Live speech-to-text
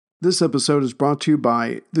This episode is brought to you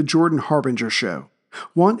by The Jordan Harbinger Show.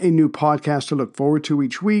 Want a new podcast to look forward to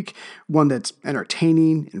each week? One that's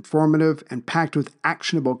entertaining, informative, and packed with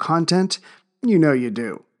actionable content? You know you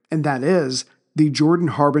do. And that is The Jordan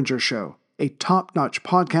Harbinger Show, a top-notch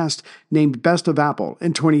podcast named Best of Apple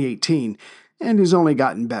in 2018, and has only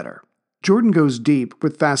gotten better. Jordan goes deep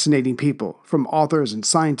with fascinating people, from authors and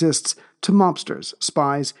scientists to mobsters,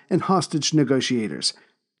 spies, and hostage negotiators.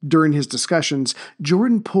 During his discussions,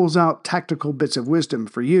 Jordan pulls out tactical bits of wisdom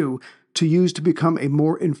for you to use to become a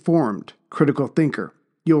more informed, critical thinker.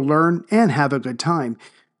 You'll learn and have a good time.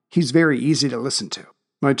 He's very easy to listen to.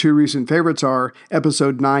 My two recent favorites are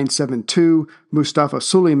Episode 972, Mustafa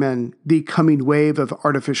Suleiman, The Coming Wave of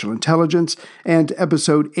Artificial Intelligence, and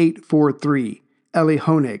Episode 843, Eli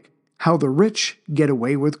Honig, How the Rich Get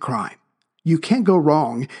Away with Crime. You can't go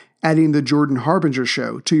wrong adding The Jordan Harbinger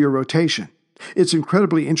Show to your rotation. It's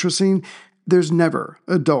incredibly interesting. There's never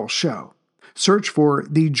a dull show. Search for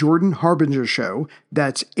The Jordan Harbinger Show,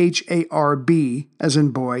 that's Harb as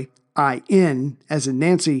in boy, IN as in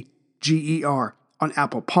Nancy, GER, on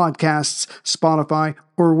Apple Podcasts, Spotify,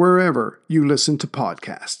 or wherever you listen to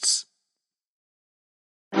podcasts.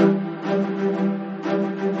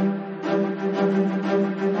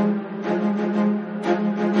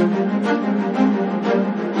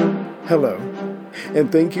 Hello,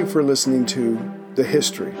 and thank you for listening to The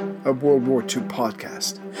History of World War II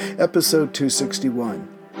podcast, episode 261,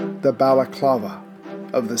 The Balaclava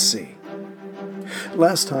of the Sea.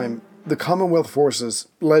 Last time, the Commonwealth forces,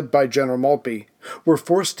 led by General Maltby, were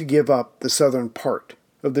forced to give up the southern part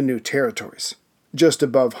of the new territories, just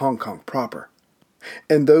above Hong Kong proper.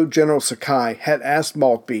 And though General Sakai had asked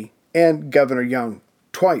Maltby and Governor Young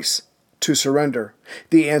twice to surrender,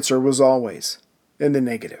 the answer was always in the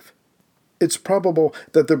negative. It's probable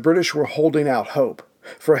that the British were holding out hope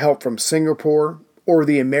for help from Singapore or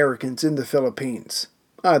the Americans in the Philippines.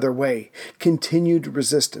 Either way, continued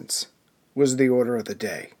resistance was the order of the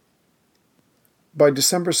day. By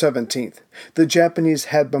December 17th, the Japanese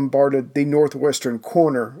had bombarded the northwestern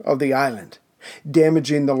corner of the island,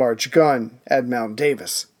 damaging the large gun at Mount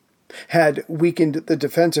Davis, had weakened the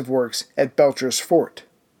defensive works at Belcher's Fort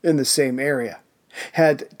in the same area,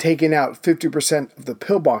 had taken out 50% of the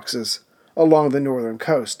pillboxes along the northern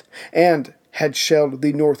coast, and had shelled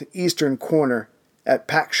the northeastern corner at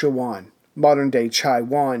Pak Shawan, modern-day Chai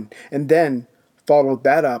Wan, and then followed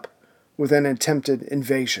that up with an attempted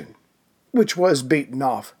invasion, which was beaten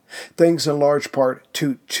off, thanks in large part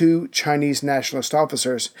to two Chinese nationalist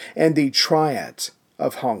officers and the triads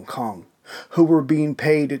of Hong Kong, who were being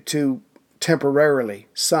paid to temporarily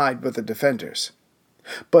side with the defenders.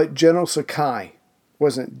 But General Sakai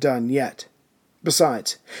wasn't done yet.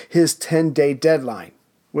 Besides, his 10-day deadline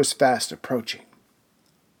was fast approaching.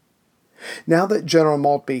 Now that General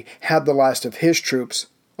Maltby had the last of his troops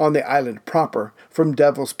on the island proper from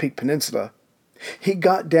Devil's Peak Peninsula, he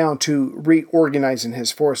got down to reorganizing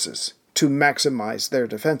his forces to maximize their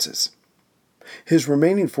defenses. His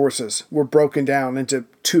remaining forces were broken down into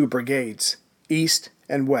two brigades, East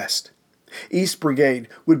and West. East Brigade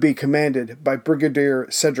would be commanded by Brigadier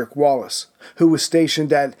Cedric Wallace, who was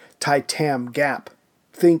stationed at Tai Tam Gap,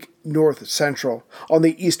 think North Central, on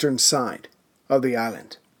the eastern side of the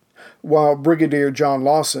island, while Brigadier John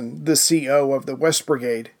Lawson, the CO of the West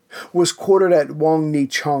Brigade, was quartered at Wong Ni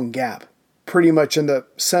Chong Gap, pretty much in the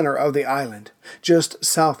center of the island, just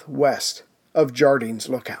southwest of Jardine's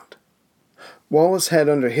Lookout. Wallace had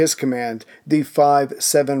under his command the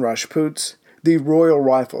 5-7 Rajputs, the Royal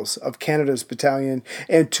Rifles of Canada's battalion,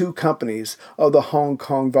 and 2 companies of the Hong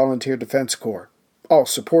Kong Volunteer Defense Corps, all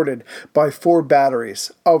supported by 4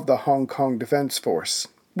 batteries of the Hong Kong Defense Force,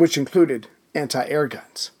 which included anti-air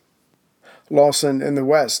guns. Lawson in the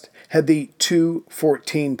west had the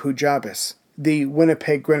 214 Pujabis, the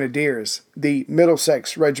Winnipeg Grenadiers, the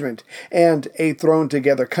Middlesex Regiment, and a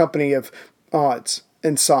thrown-together company of odds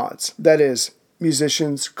and sods, that is,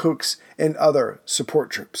 musicians, cooks, and other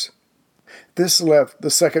support troops. This left the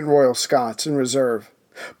 2nd Royal Scots in reserve,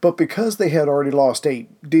 but because they had already lost a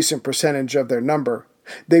decent percentage of their number,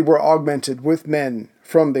 they were augmented with men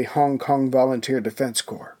from the Hong Kong Volunteer Defense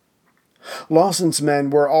Corps. Lawson's men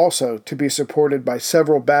were also to be supported by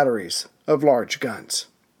several batteries of large guns.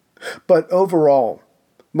 But overall,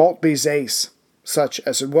 Maltby's ace, such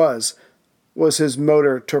as it was his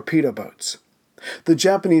motor torpedo boats. The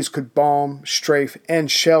Japanese could bomb, strafe, and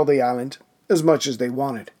shell the island as much as they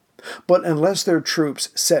wanted. But unless their troops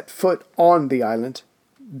set foot on the island,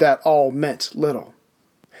 that all meant little.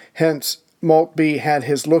 Hence, Maltby had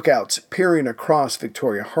his lookouts peering across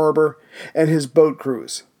Victoria Harbor and his boat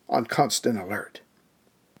crews on constant alert.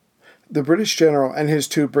 The British general and his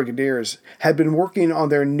 2 brigadiers had been working on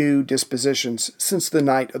their new dispositions since the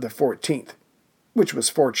night of the 14th, which was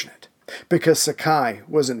fortunate, because Sakai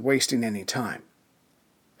wasn't wasting any time.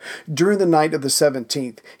 During the night of the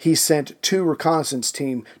 17th, he sent 2 reconnaissance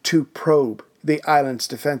teams to probe the island's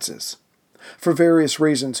defenses. For various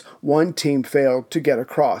reasons, one team failed to get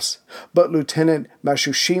across, but Lieutenant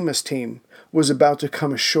Matsushima's team was about to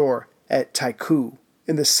come ashore at Taiku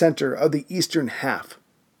in the center of the eastern half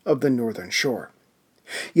of the northern shore.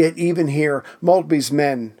 Yet even here, Maltby's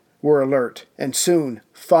men were alert and soon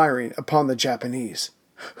firing upon the Japanese,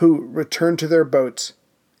 who returned to their boats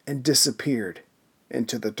and disappeared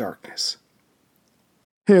into the darkness.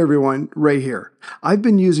 Hey everyone, Ray here. I've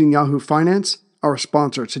been using Yahoo Finance, our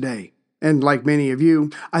sponsor today. And like many of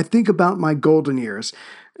you, I think about my golden years,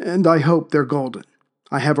 and I hope they're golden.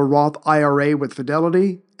 I have a Roth IRA with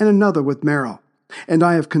Fidelity and another with Merrill, and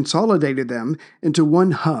I have consolidated them into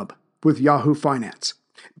one hub with Yahoo Finance.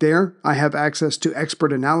 There, I have access to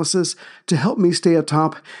expert analysis to help me stay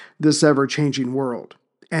atop this ever-changing world.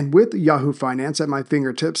 And with Yahoo Finance at my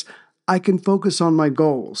fingertips, I can focus on my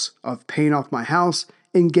goals of paying off my house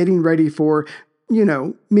and getting ready for,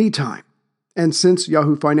 me time. And since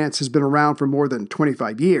Yahoo Finance has been around for more than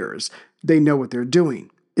 25 years, they know what they're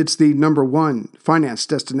doing. It's the #1 finance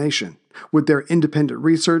destination, with their independent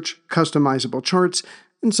research, customizable charts,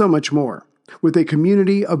 and so much more. With a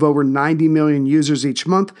community of over 90 million users each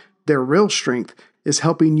month, their real strength is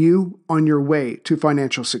helping you on your way to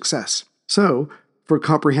financial success. So, for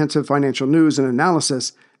comprehensive financial news and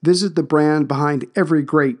analysis, visit the brand behind every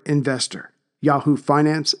great investor,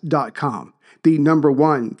 yahoofinance.com. The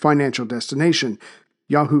 #1 financial destination,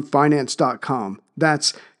 yahoofinance.com.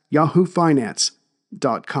 That's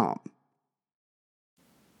yahoofinance.com.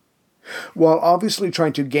 While obviously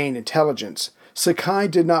trying to gain intelligence, Sakai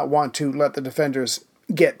did not want to let the defenders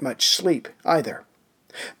get much sleep either.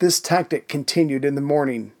 This tactic continued in the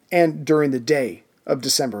morning and during the day of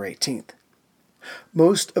December 18th.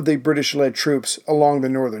 Most of the British-led troops along the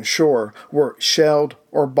northern shore were shelled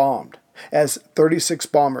or bombed, as 36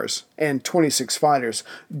 bombers and 26 fighters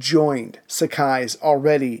joined Sakai's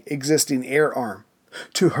already existing air arm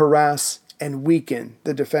to harass and weaken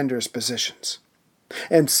the defenders' positions.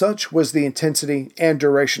 And such was the intensity and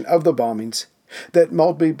duration of the bombings that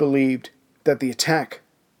Maltby believed that the attack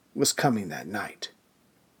was coming that night.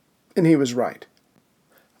 And he was right.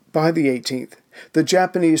 By the 18th, the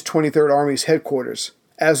Japanese 23rd Army's headquarters,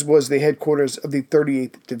 as was the headquarters of the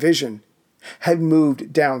 38th Division, had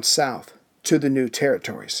moved down south to the new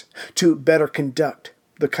territories to better conduct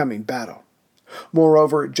the coming battle.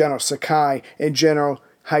 Moreover, General Sakai and General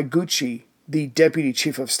Higuchi, the Deputy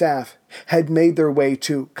Chief of Staff, had made their way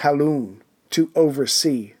to Kowloon to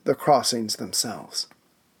oversee the crossings themselves.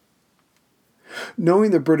 Knowing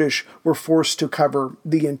the British were forced to cover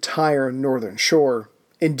the entire northern shore,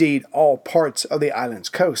 indeed all parts of the island's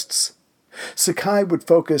coasts, Sakai would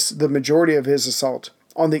focus the majority of his assault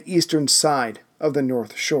on the eastern side of the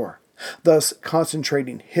north shore, thus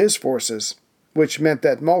concentrating his forces, which meant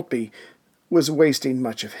that Maltby was wasting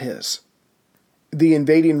much of his. The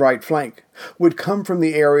invading right flank would come from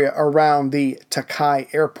the area around the Sakai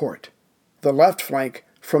airport, the left flank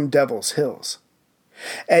from Devil's Hills.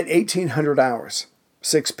 At 1800 hours,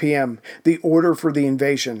 6 p.m., the order for the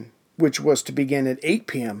invasion, which was to begin at 8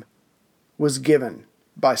 p.m., was given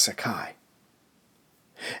by Sakai.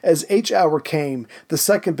 As H hour came, the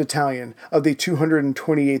 2nd Battalion of the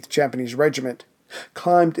 228th Japanese Regiment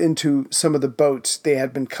climbed into some of the boats they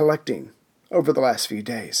had been collecting over the last few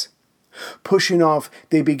days. Pushing off,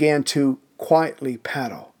 they began to quietly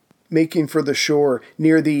paddle, making for the shore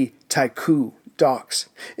near the Taiku docks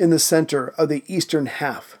in the center of the eastern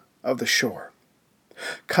half of the shore.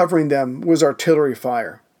 Covering them was artillery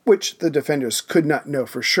fire, which the defenders could not know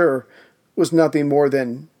for sure was nothing more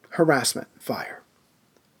than harassment fire.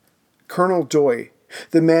 Colonel Doi,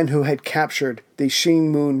 the man who had captured the Shin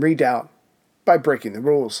Moon Redoubt by breaking the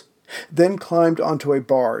rules, then climbed onto a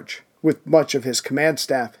barge with much of his command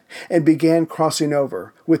staff and began crossing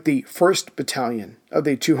over with the 1st Battalion of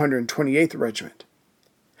the 228th Regiment.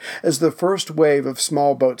 As the first wave of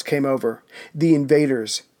small boats came over, the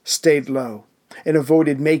invaders stayed low and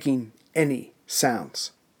avoided making any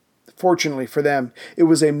sounds. Fortunately for them, it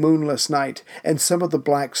was a moonless night, and some of the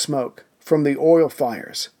black smoke from the oil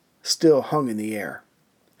fires still hung in the air.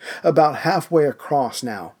 About halfway across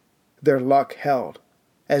now, their luck held,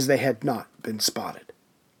 as they had not been spotted.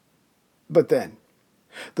 But then,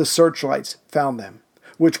 the searchlights found them,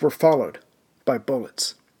 which were followed by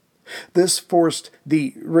bullets. This forced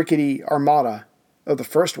the rickety armada of the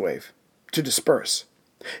first wave to disperse.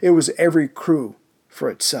 It was every crew for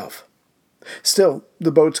itself. Still,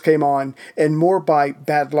 the boats came on, and more by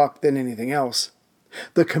bad luck than anything else.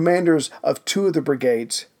 The commanders of 2 of the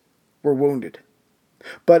brigades were wounded.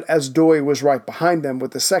 But as Doy was right behind them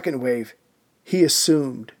with the second wave, he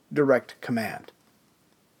assumed direct command.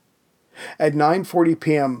 At 9:40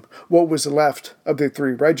 p.m., what was left of the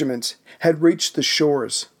 3 regiments had reached the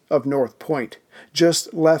shores of North Point,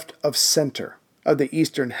 just left of center of the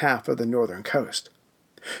eastern half of the northern coast.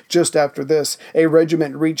 Just after this, a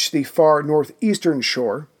regiment reached the far northeastern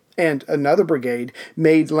shore, and another brigade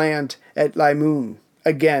made land at Laimoun,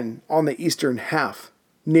 again on the eastern half,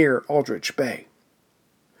 near Aldrich Bay.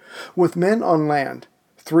 With men on land,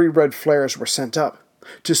 3 red flares were sent up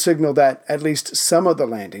to signal that at least some of the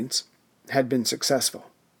landings had been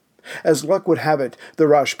successful. As luck would have it, the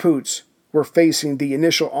Rajputs were facing the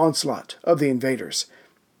initial onslaught of the invaders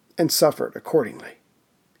and suffered accordingly.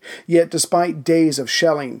 Yet despite days of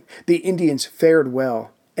shelling, the Indians fared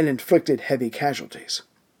well and inflicted heavy casualties.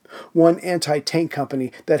 One anti-tank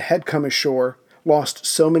company that had come ashore lost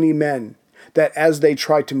so many men that as they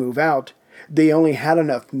tried to move out, they only had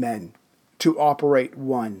enough men to operate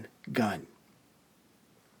 1 gun.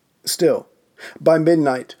 Still, by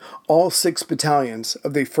midnight, all 6 battalions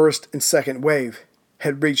of the 1st and 2nd wave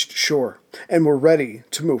had reached shore and were ready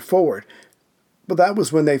to move forward, but that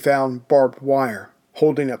was when they found barbed wire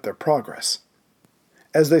holding up their progress.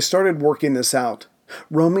 As they started working this out,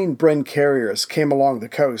 roaming Bren carriers came along the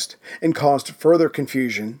coast and caused further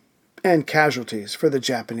confusion and casualties for the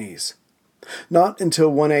Japanese. Not until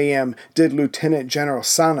 1 a.m. did Lieutenant General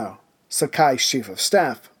Sano, Sakai's chief of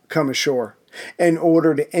staff, come ashore and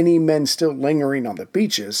ordered any men still lingering on the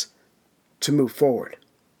beaches to move forward.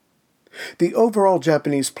 The overall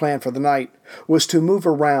Japanese plan for the night was to move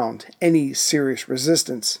around any serious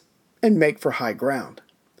resistance and make for high ground.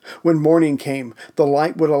 When morning came, the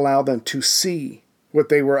light would allow them to see what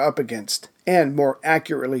they were up against and more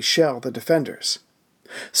accurately shell the defenders.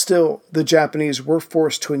 Still, the Japanese were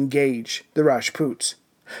forced to engage the Rajputs,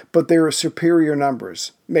 but their superior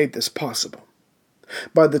numbers made this possible.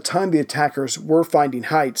 By the time the attackers were finding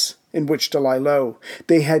heights in which to lie low,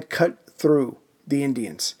 they had cut through the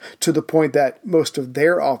Indians to the point that most of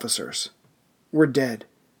their officers were dead,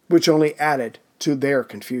 which only added to their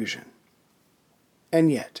confusion.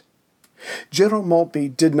 And yet, General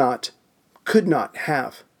Maltby could not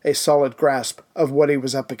have a solid grasp of what he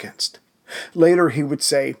was up against. Later he would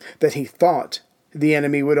say that he thought the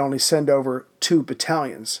enemy would only send over 2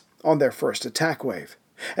 battalions on their first attack wave,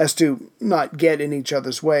 as to not get in each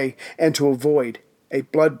other's way and to avoid a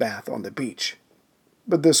bloodbath on the beach.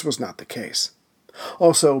 But this was not the case.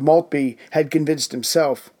 Also, Maltby had convinced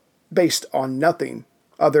himself, based on nothing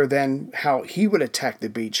other than how he would attack the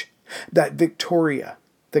beach, that Victoria,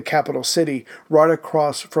 the capital city, right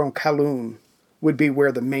across from Kowloon, would be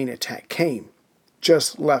where the main attack came,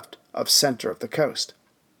 just left of center of the coast.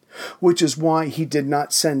 Which is why he did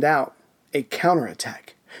not send out a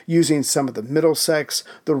counterattack, using some of the Middlesex,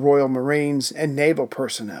 the Royal Marines, and naval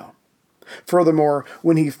personnel. Furthermore,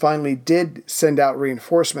 when he finally did send out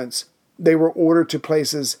reinforcements, they were ordered to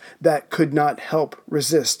places that could not help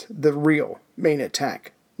resist the real main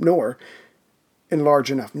attack, nor in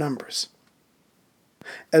large enough numbers.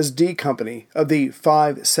 As D Company of the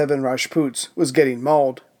 5-7 Rajputs was getting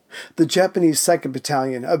mauled, the Japanese 2nd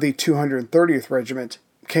Battalion of the 230th Regiment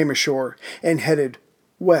came ashore and headed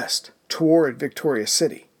west toward Victoria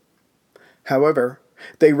City. However,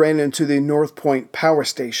 they ran into the North Point Power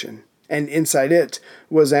Station, and inside it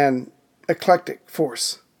was an eclectic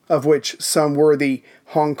force, of which some were the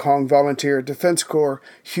Hong Kong Volunteer Defense Corps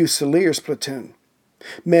Fusiliers Platoon,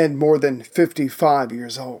 men more than 55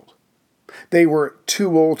 years old. They were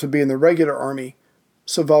too old to be in the regular army,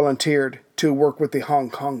 so volunteered to work with the Hong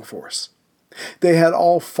Kong force. They had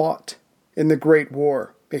all fought in the Great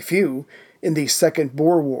War, a few in the Second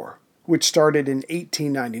Boer War, which started in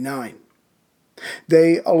 1899.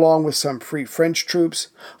 They, along with some Free French troops,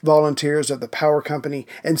 volunteers of the Power Company,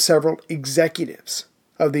 and several executives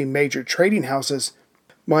of the major trading houses,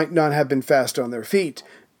 might not have been fast on their feet,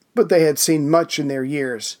 but they had seen much in their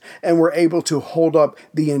years and were able to hold up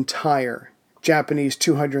the entire Japanese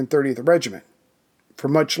 230th Regiment for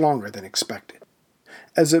much longer than expected.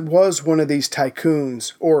 As it was one of these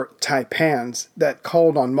tycoons, or taipans, that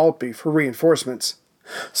called on Maltby for reinforcements,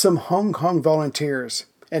 some Hong Kong volunteers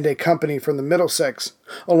and a company from the Middlesex,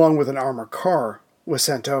 along with an armored car, was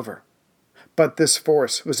sent over. But this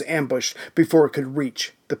force was ambushed before it could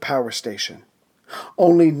reach the power station.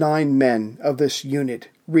 Only 9 men of this unit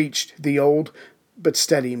reached the old but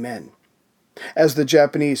steady men. As the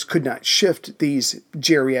Japanese could not shift these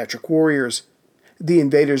geriatric warriors, the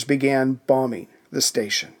invaders began bombing the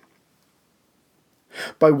station.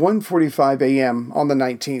 By 1:45 a.m. on the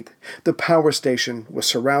 19th, the power station was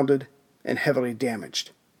surrounded and heavily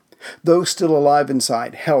damaged. Those still alive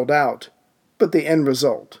inside held out, but the end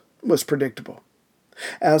result was predictable.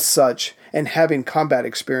 As such, and having combat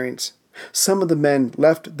experience, some of the men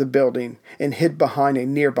left the building and hid behind a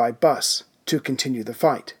nearby bus to continue the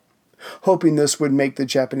fight, hoping this would make the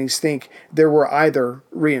Japanese think there were either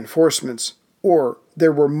reinforcements or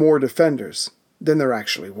there were more defenders than there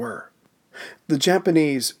actually were. The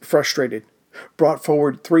Japanese, frustrated, brought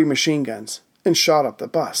forward 3 machine guns and shot up the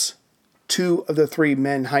bus. 2 of the 3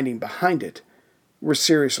 men hiding behind it were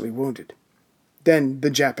seriously wounded. Then the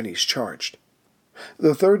Japanese charged.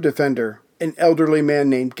 The third defender, an elderly man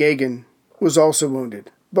named Gagan, was also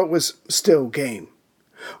wounded, but was still game.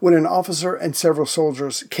 When an officer and several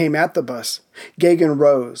soldiers came at the bus, Gagan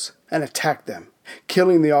rose and attacked them,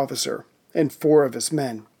 killing the officer and 4 of his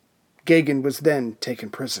men. Gagan was then taken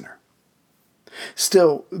prisoner.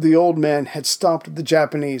 Still, the old man had stopped the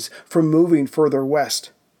Japanese from moving further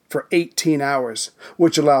west for 18 hours,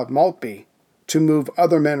 which allowed Maltby to move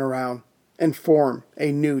other men around and form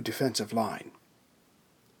a new defensive line.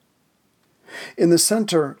 In the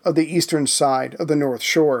center of the eastern side of the North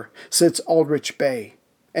Shore sits Aldrich Bay,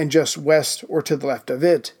 and just west or to the left of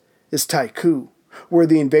it is Taiku, where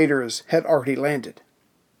the invaders had already landed.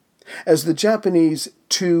 As the Japanese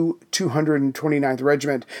 229th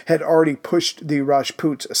Regiment had already pushed the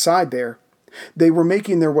Rajputs aside there, they were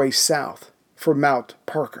making their way south for Mount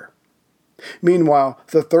Parker. Meanwhile,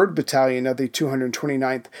 the 3rd Battalion of the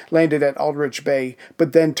 229th landed at Aldrich Bay,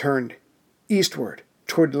 but then turned eastward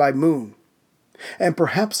toward Laimoon. And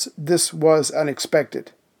perhaps this was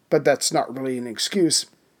unexpected, but that's not really an excuse.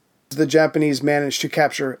 The Japanese managed to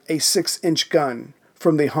capture a 6-inch gun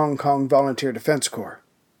from the Hong Kong Volunteer Defense Corps.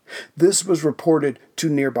 This was reported to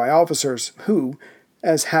nearby officers who,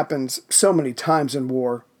 as happens so many times in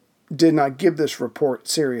war, did not give this report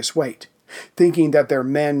serious weight, thinking that their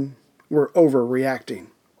men were overreacting,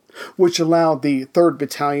 which allowed the 3rd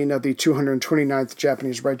Battalion of the 229th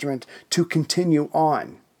Japanese Regiment to continue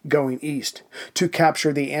on, going east, to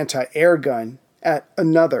capture the anti-air gun at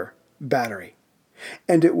another battery.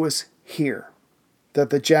 And it was here that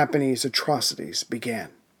the Japanese atrocities began.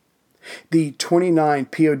 The 29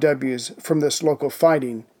 POWs from this local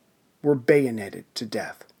fighting were bayoneted to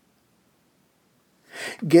death.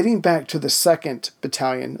 Getting back to the 2nd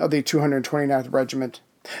Battalion of the 229th Regiment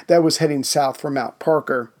that was heading south from Mount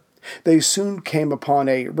Parker, they soon came upon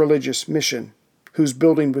a religious mission whose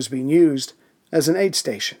building was being used as an aid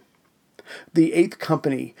station. The 8th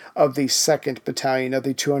Company of the 2nd Battalion of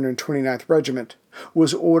the 229th Regiment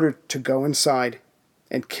was ordered to go inside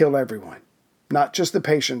and kill everyone, not just the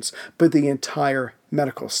patients, but the entire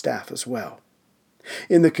medical staff as well.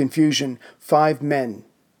 In the confusion, 5 men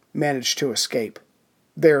managed to escape.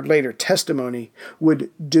 Their later testimony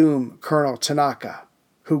would doom Colonel Tanaka,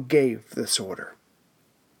 who gave this order.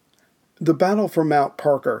 The battle for Mount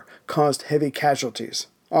Parker caused heavy casualties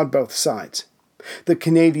on both sides. The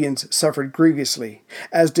Canadians suffered grievously,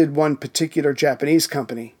 as did one particular Japanese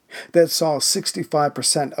company that saw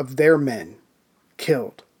 65% of their men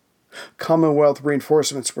killed. Commonwealth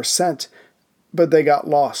reinforcements were sent, but they got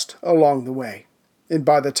lost along the way, and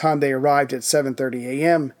by the time they arrived at 7:30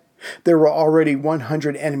 a.m., there were already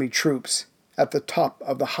 100 enemy troops at the top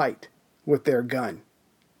of the height with their gun.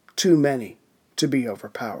 Too many to be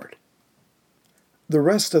overpowered. The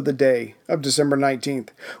rest of the day of December 19th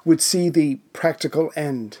would see the practical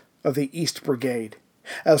end of the East Brigade.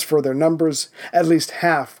 As for their numbers, at least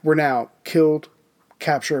half were now killed,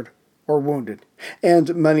 captured, or wounded,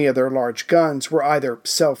 and many of their large guns were either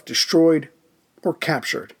self-destroyed or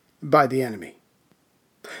captured by the enemy.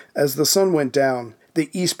 As the sun went down, the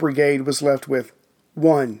East Brigade was left with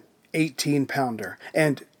 1 18-pounder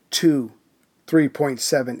and 2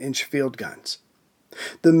 3.7-inch field guns.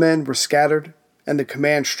 The men were scattered, and the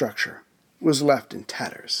command structure was left in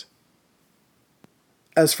tatters.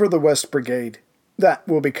 As for the West Brigade, that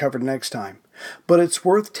will be covered next time, but it's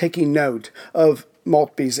worth taking note of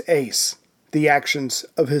Maltby's ace, the actions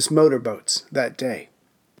of his motorboats that day.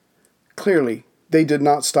 Clearly, they did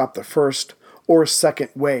not stop the first or second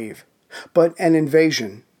wave, but an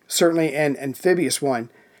invasion, certainly an amphibious one,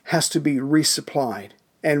 has to be resupplied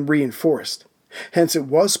and reinforced. Hence it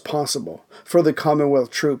was possible for the Commonwealth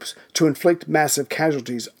troops to inflict massive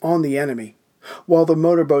casualties on the enemy, while the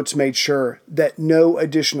motorboats made sure that no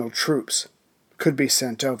additional troops could be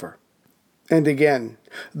sent over. And again,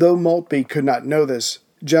 though Maltby could not know this,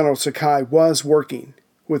 General Sakai was working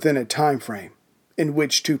within a time frame in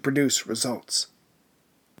which to produce results.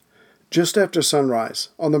 Just after sunrise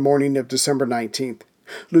on the morning of December 19th,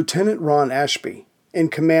 Lieutenant Ron Ashby, in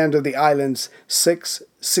command of the island's 6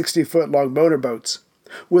 60-foot-long motorboats,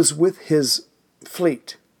 was with his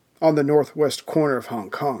fleet on the northwest corner of Hong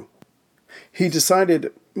Kong. He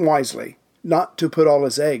decided, wisely, not to put all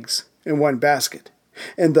his eggs in one basket,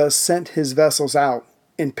 and thus sent his vessels out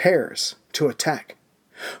in pairs to attack.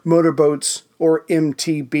 Motorboats, or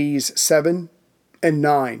MTBs 7 and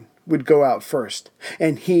 9, would go out first,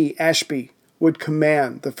 and he, Ashby, would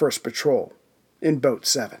command the first patrol in Boat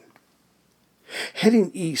 7.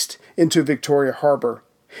 Heading east into Victoria Harbor,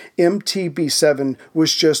 MTB 7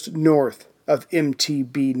 was just north of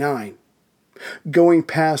MTB 9. Going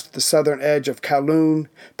past the southern edge of Kowloon,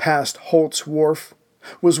 past Holt's Wharf,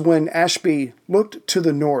 was when Ashby looked to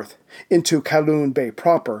the north into Kowloon Bay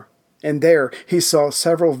proper, and there he saw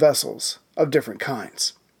several vessels of different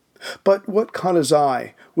kinds. But what caught his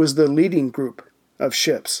eye was the leading group of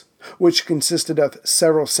ships, which consisted of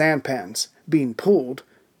several sampans being pulled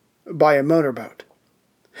by a motorboat,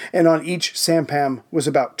 and on each sampan was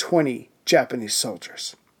about 20 Japanese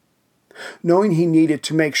soldiers. Knowing he needed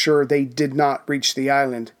to make sure they did not reach the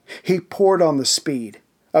island, he poured on the speed,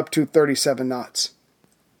 up to 37 knots.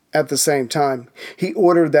 At the same time, he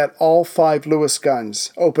ordered that all 5 Lewis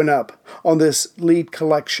guns open up on this lead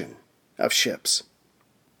collection of ships.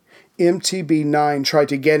 MTB-9 tried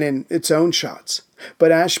to get in its own shots,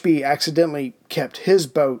 but Ashby accidentally kept his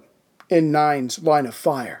boat in 9's line of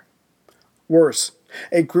fire. Worse,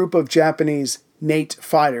 a group of Japanese Nate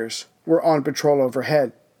fighters were on patrol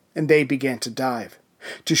overhead, and they began to dive,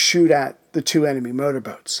 to shoot at the 2 enemy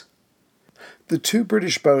motorboats. The 2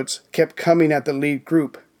 British boats kept coming at the lead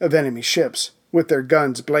group of enemy ships, with their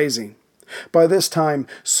guns blazing. By this time,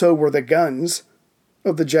 so were the guns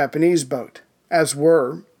of the Japanese boat, as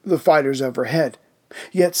were the fighters overhead.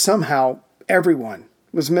 Yet somehow, everyone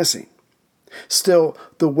was missing. Still,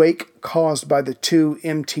 the wake caused by the 2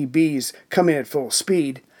 MTBs coming at full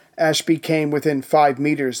speed, Ashby came within 5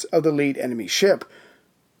 meters of the lead enemy ship,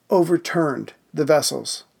 overturned the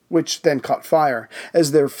vessels, which then caught fire,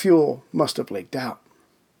 as their fuel must have leaked out.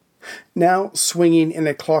 Now swinging in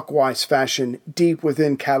a clockwise fashion deep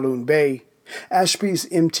within Kowloon Bay, Ashby's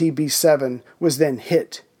MTB-7 was then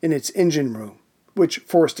hit in its engine room, which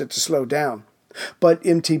forced it to slow down. But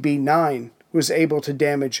MTB-9 was able to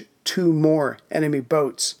damage 2 more enemy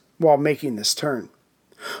boats while making this turn.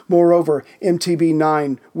 Moreover,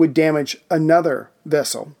 MTB-9 would damage another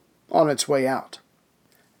vessel on its way out.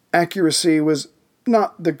 Accuracy was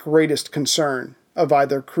not the greatest concern of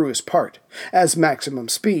either crew's part, as maximum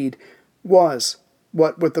speed was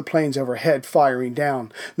what with the planes overhead firing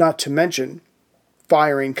down, not to mention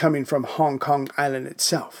firing coming from Hong Kong Island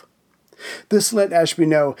itself. This let Ashby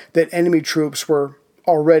know that enemy troops were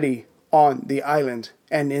already on the island,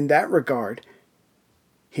 and in that regard,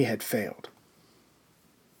 he had failed.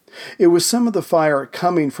 It was some of the fire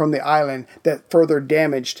coming from the island that further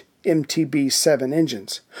damaged MTB-7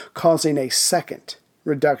 engines, causing a second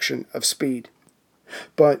reduction of speed.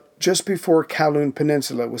 But just before Kowloon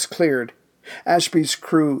Peninsula was cleared, Ashby's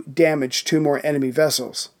crew damaged 2 more enemy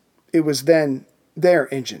vessels. It was then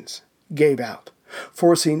their engines gave out,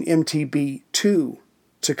 forcing MTB-2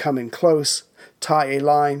 to come in close, tie a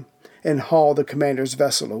line, and haul the commander's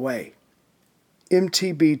vessel away.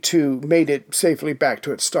 MTB-2 made it safely back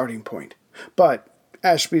to its starting point, but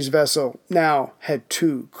Ashby's vessel now had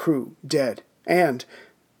 2 crew dead and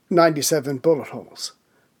 97 bullet holes.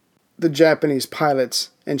 The Japanese pilots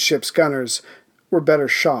and ship's gunners were better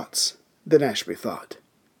shots than Ashby thought.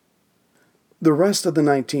 The rest of the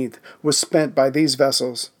 19th was spent by these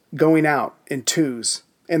vessels going out in twos,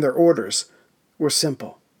 and their orders were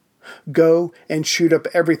simple. Go and shoot up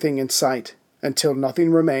everything in sight until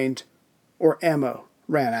nothing remained or ammo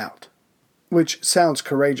ran out. Which sounds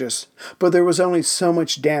courageous, but there was only so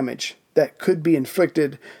much damage that could be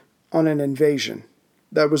inflicted on an invasion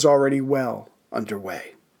that was already well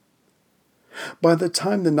underway. By the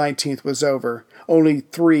time the 19th was over, only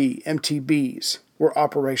 3 MTBs were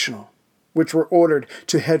operational, which were ordered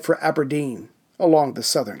to head for Aberdeen along the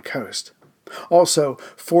southern coast. Also,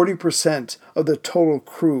 40% of the total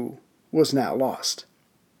crew was now lost.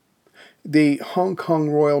 The Hong Kong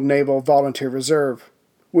Royal Naval Volunteer Reserve,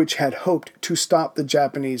 which had hoped to stop the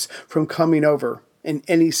Japanese from coming over in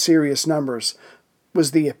any serious numbers,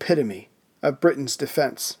 was the epitome of Britain's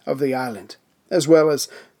defense of the island, as well as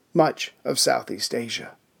much of Southeast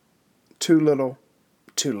Asia. Too little,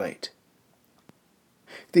 too late.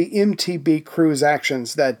 The MTB crew's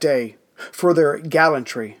actions that day, for their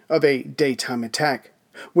gallantry of a daytime attack,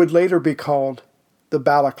 would later be called the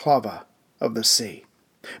Balaclava of the sea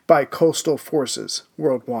by coastal forces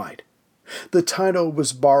worldwide. The title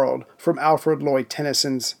was borrowed from Alfred Lloyd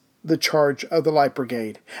Tennyson's the charge of the Light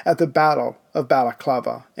Brigade at the Battle of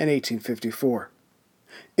Balaclava in 1854,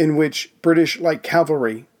 in which British light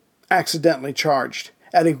cavalry accidentally charged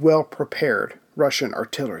at a well-prepared Russian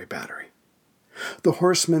artillery battery. The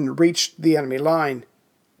horsemen reached the enemy line,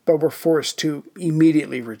 but were forced to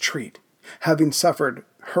immediately retreat, having suffered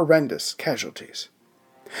horrendous casualties.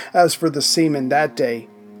 As for the seamen that day,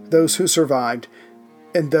 those who survived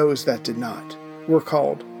and those that did not were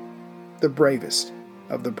called the bravest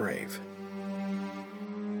of the brave.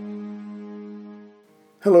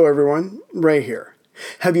 Hello everyone, Ray here.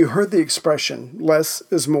 Have you heard the expression, less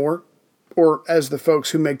is more? Or as the folks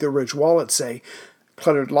who make the Ridge wallet say,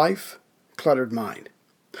 cluttered life, cluttered mind.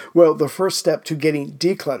 Well, the first step to getting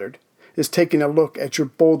decluttered is taking a look at your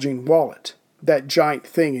bulging wallet, that giant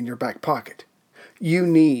thing in your back pocket. You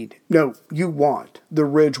want the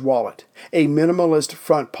Ridge wallet, a minimalist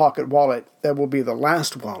front pocket wallet that will be the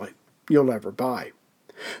last wallet you'll ever buy.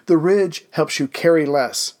 The Ridge helps you carry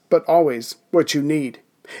less, but always what you need.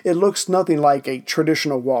 It looks nothing like a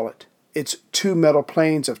traditional wallet. It's two metal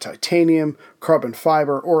planes of titanium, carbon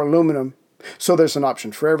fiber, or aluminum, so there's an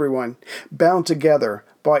option for everyone, bound together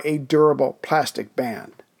by a durable plastic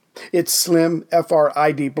band. It's slim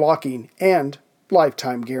FRID blocking and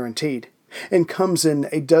lifetime guaranteed, and comes in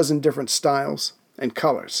a dozen different styles and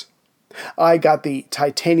colors. I got the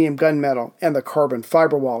titanium gunmetal and the carbon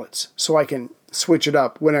fiber wallets, so I can switch it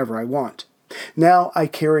up whenever I want. Now I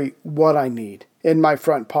carry what I need in my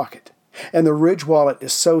front pocket, and the Ridge wallet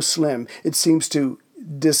is so slim it seems to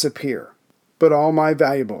disappear. But all my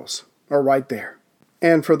valuables are right there.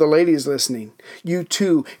 And for the ladies listening, you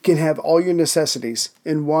too can have all your necessities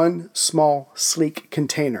in one small, sleek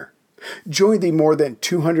container. Join the more than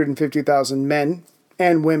 250,000 men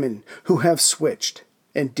and women who have switched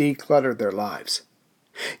and decluttered their lives.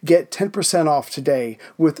 Get 10% off today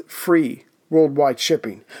with free worldwide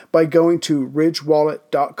shipping by going to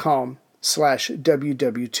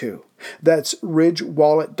ridgewallet.com/WW2. That's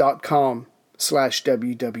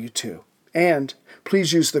ridgewallet.com/WW2. And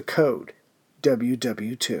please use the code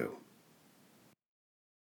WW2.